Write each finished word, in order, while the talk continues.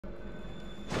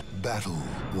Battle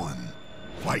 1.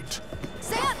 Fight.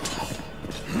 Set.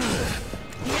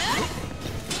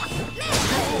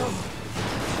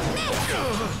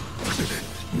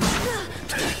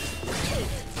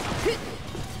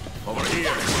 Over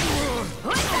here.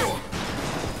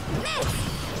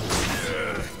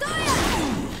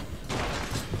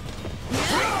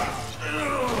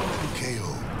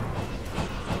 KO.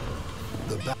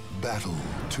 The Battle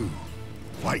 2.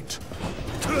 Fight.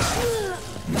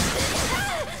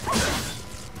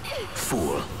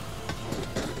 Fool.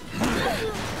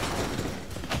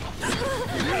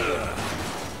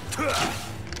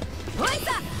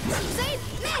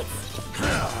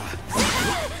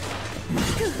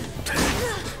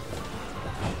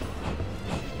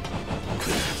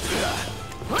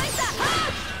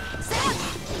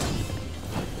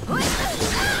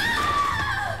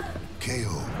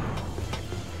 KO.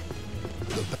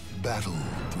 The Battle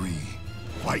 3.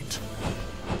 Fight.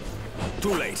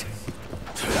 Too late.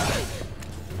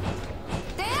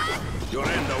 Your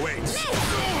end awaits.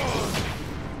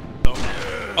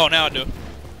 Oh, now I do.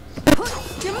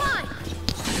 You're mine.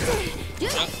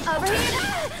 Over here.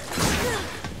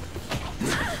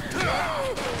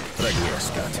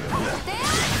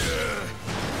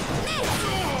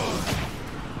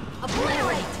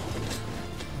 Obliterate.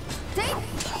 Take.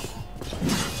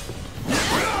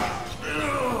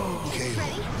 KO.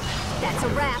 That's a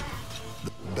wrap.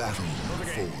 Battle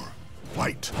 4.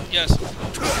 Fight. Yes.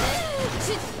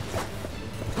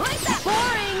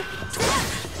 Boring.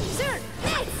 Sir,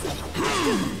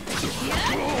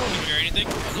 You hear anything?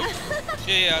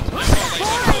 Yeah.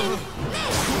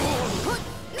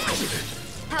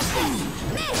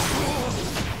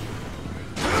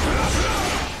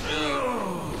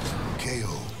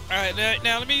 KO. Alright,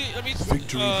 now let me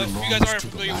Victory if you guys aren't belongs to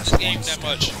the familiar with last this game one that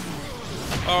much.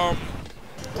 standing.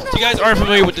 If you guys aren't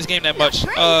familiar with this game that much,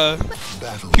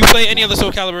 Battle if you play any other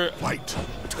Soul Calibur, Fight.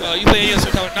 you play any other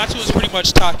Soul Calibur, Natsu is pretty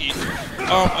much Taki.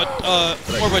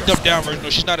 More of a dumbed down version, though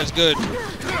she's not as good.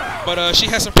 But she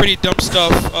has some pretty dumb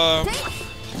stuff.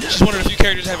 She's one of the few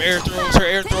characters that have air throws. Her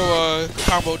air throw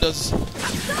combo does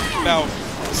about,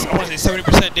 I want to say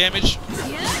 70% damage.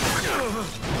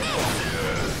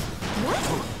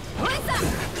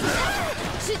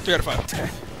 3 out of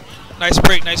 5. Nice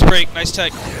break, nice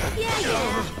tech.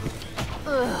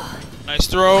 Nice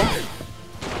throw.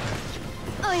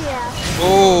 Oh yeah.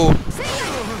 Oh,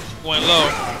 went low.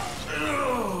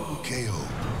 KO.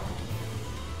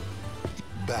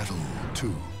 Battle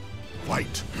 2.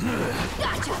 Fight.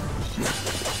 Gotcha.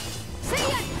 See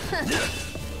ya.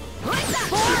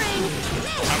 Boring.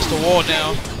 Knocks the wall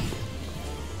down.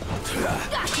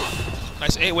 Gotcha.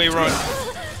 Nice 8-way run.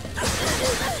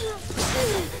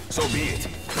 So be it.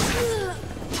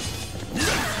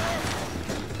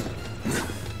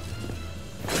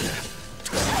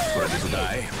 Ready to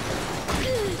die?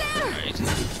 Alright,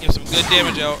 give some good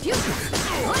damage out.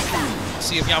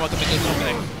 See if Yama can make a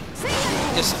comeback.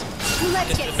 Just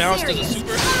the bounce does a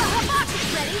super.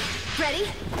 Ready?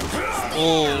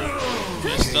 Oh,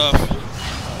 good stuff.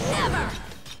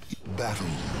 Battle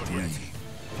 3.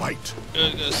 Fight.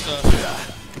 Good stuff.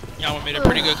 Yama made a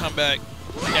pretty good comeback.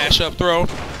 Dash up throw.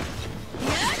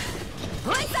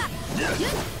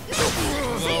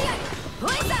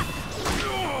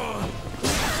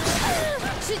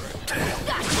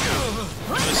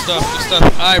 Good stuff.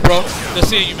 Alright, bro. Good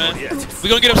seeing you, man. We're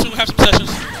gonna get up soon, have some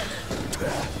sessions.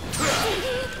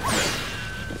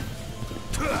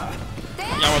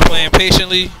 Yama playing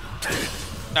patiently,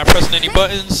 not pressing any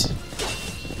buttons.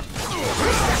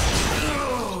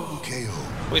 KO.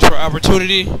 Wait for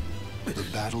opportunity. The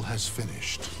battle has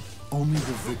finished. Only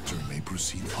the victor may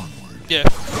proceed onward. Yeah.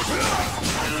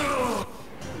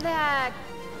 That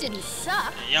didn't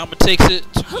suck. Yama takes it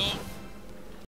 2-0.